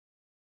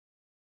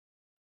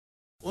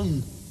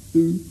1,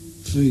 2,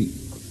 3.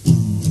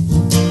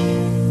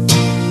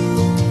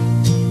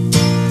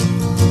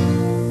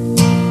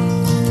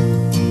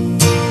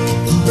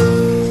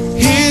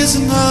 Here's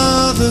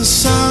another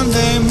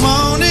Sunday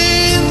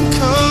morning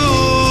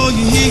call.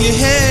 You hear your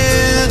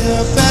head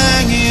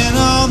banging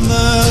on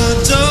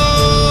the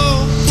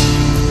door.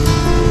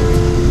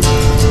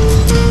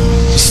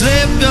 You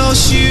slip your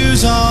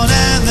shoes on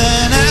and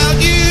then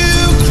out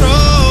you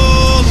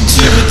crawl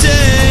into a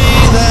day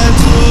that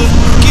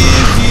wouldn't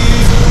give you.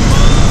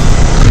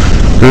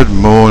 Good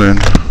morning.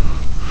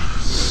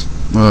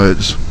 Well,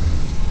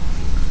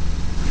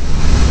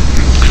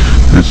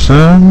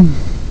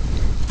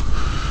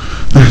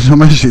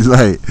 I'm actually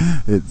late.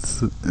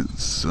 It's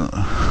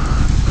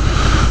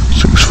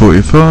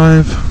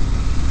 6:45.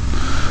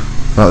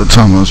 About the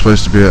time I'm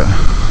supposed to be at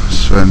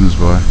Sven's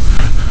by.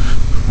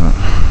 Well,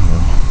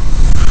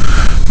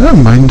 I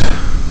don't mind.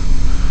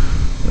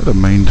 I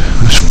don't mind.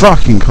 It's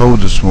fucking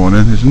cold this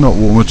morning. It's not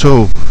warm at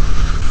all.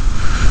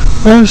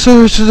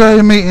 So today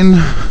I'm meeting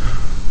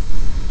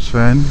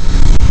Sven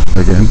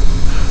again.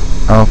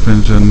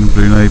 Alpington,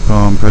 Blue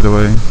Napalm,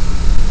 Pedaway.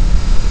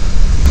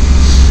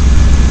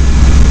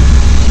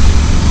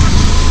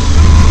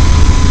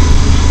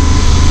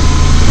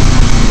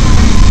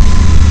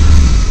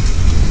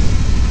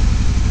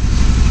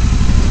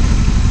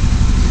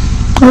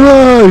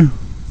 Hello!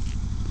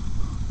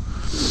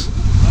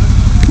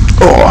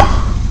 Oh!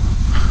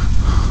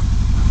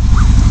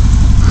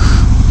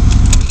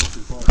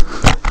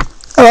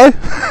 Hello!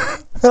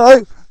 Hello!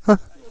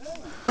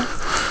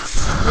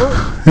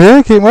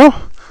 Yeah, keep well.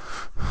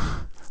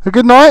 A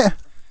good night?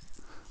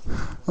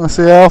 I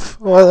see Alf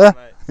right there.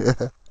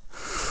 Yeah.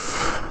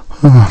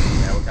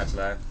 Yeah, we'll catch you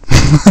later.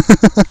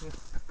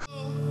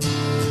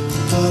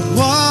 But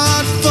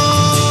what for?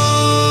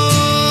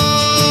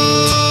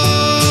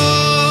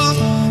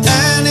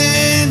 And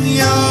in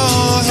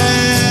your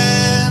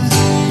hand,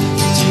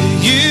 do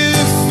you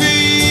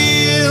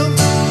feel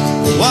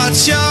what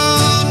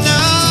you're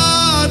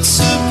not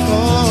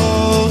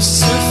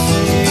supposed to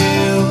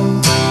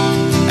feel?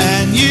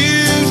 And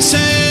you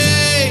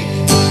take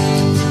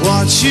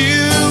what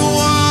you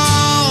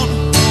want,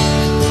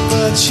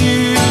 but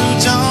you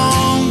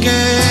don't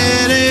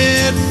get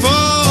it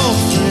for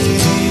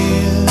free.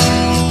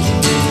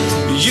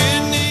 You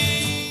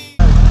need.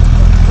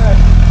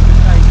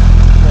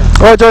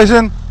 Alright,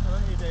 Jason.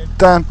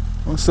 Dan,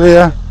 I'll see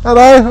ya.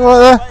 Hello, right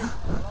there.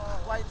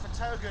 Wait for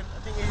Togan. I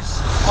think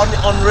he's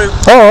en route.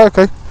 Oh,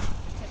 okay.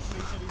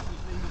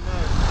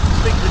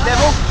 Speak to the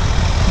devil.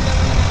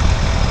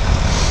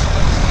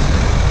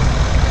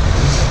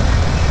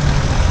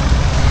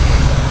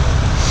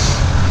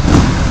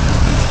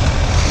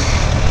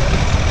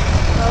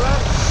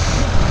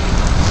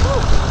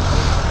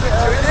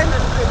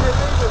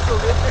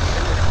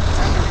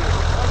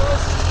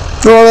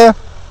 Right there.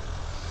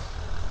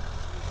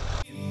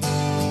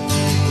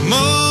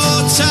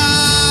 More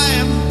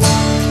time,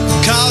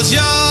 'cause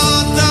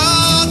your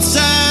thoughts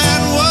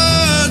and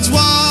words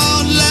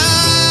won't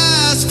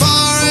last forevermore.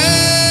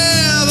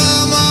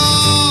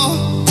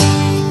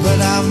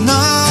 But I'm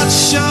not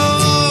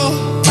sure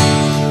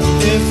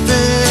if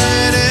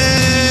it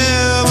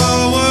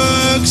ever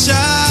works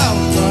out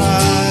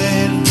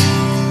right.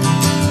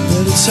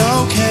 But it's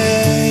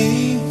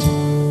okay.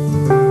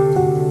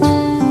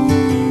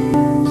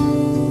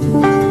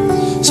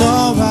 It's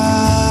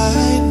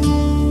alright.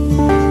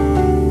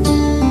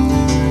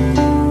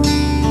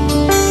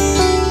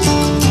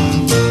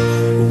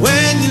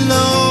 When you're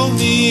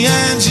lonely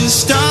and you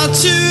start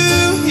to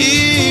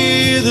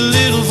hear the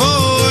little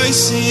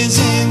voices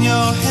in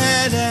your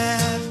head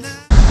at night.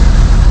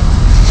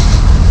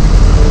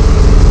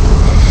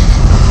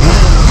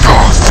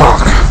 Oh,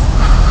 fuck.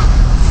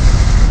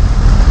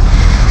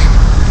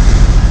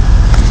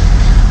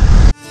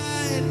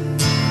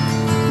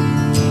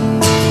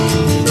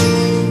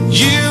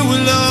 You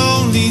will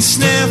only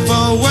sniff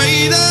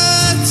away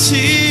the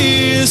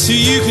tears so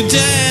you can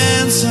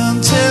dance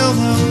until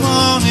the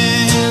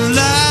morning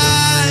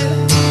light.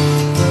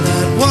 But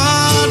at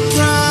what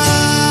price?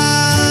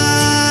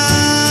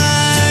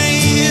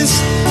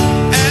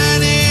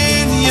 And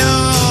in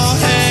your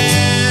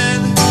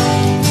hand,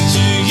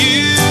 do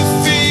you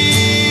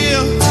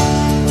feel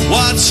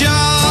what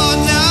you're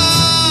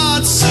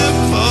not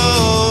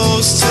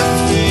supposed to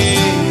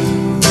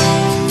feel?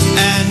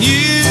 And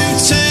you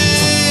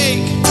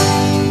take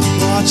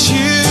what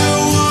you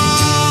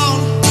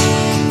want,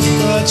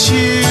 but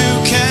you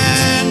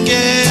can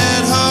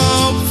get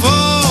hope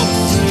for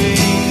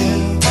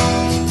free.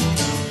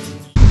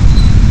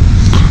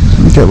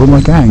 Get with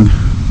my gang.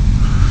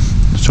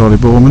 Charlie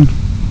Borman.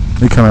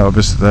 He came out of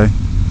us today. It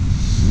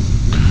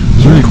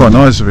was really quite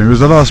nice of him. It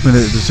was a last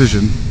minute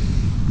decision,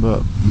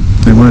 but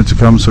he wanted to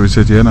come, so he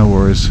said, yeah, no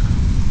worries.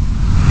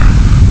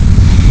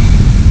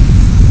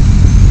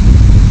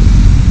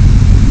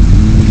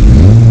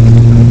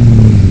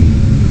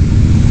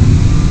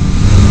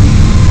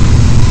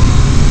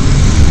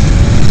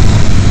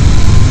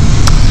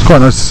 It's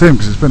quite nice to see him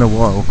because it's been a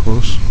while, of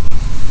course.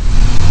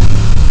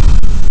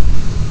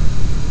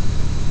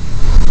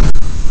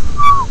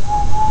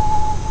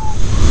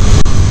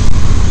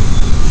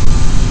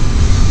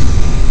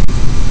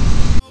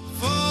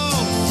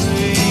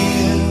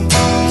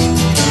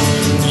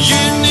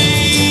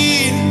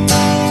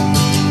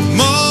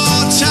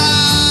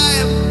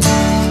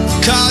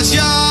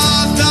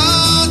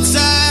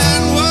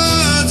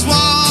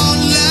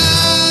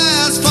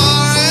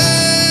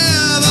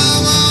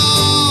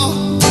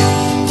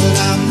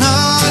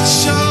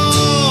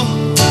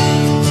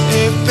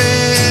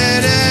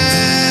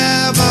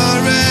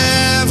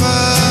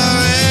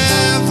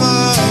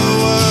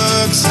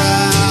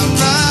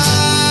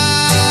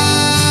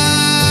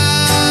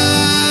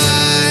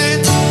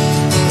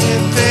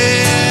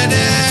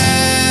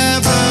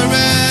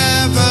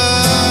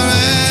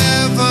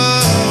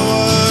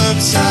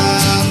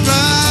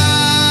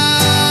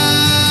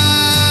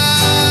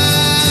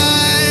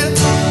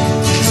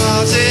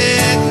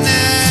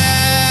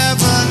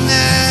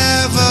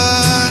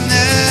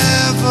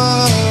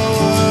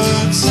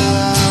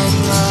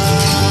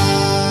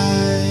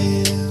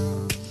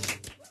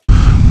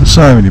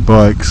 So many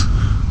bikes.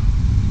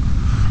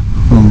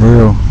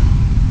 Unreal.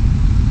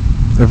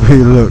 Everywhere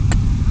you look.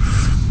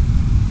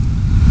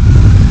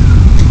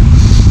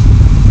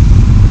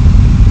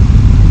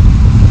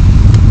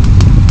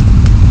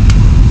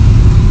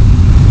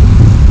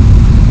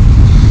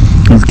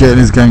 He's getting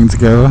his gang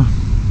together.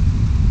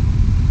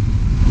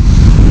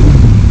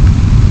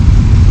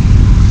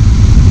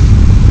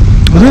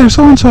 I don't know, if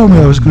someone told me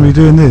I was going to be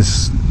doing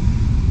this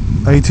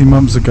 18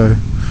 months ago,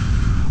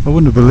 I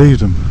wouldn't have believed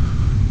them.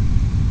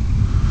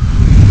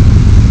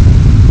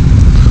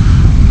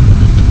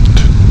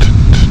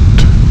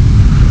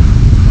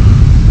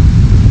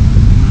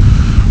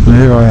 And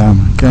here I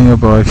am, getting a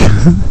bike.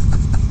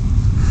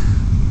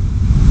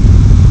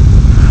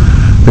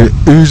 It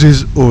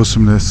oozes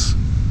awesomeness.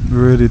 It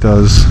really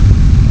does.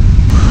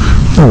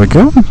 There we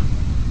go.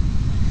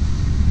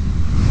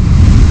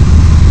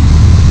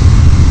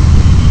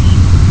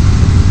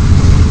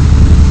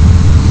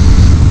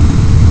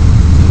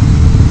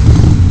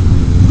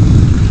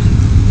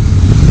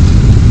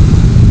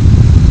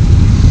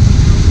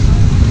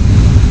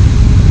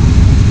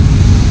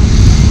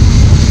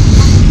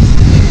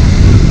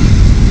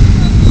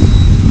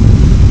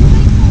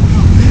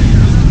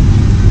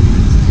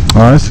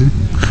 Oh, I see.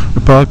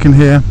 We're parking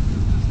here.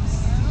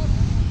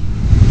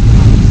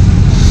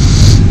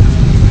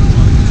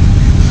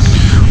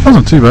 That's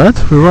not too bad.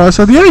 We're right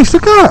outside the Ace.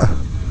 Look at that.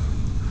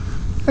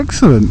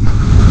 Excellent.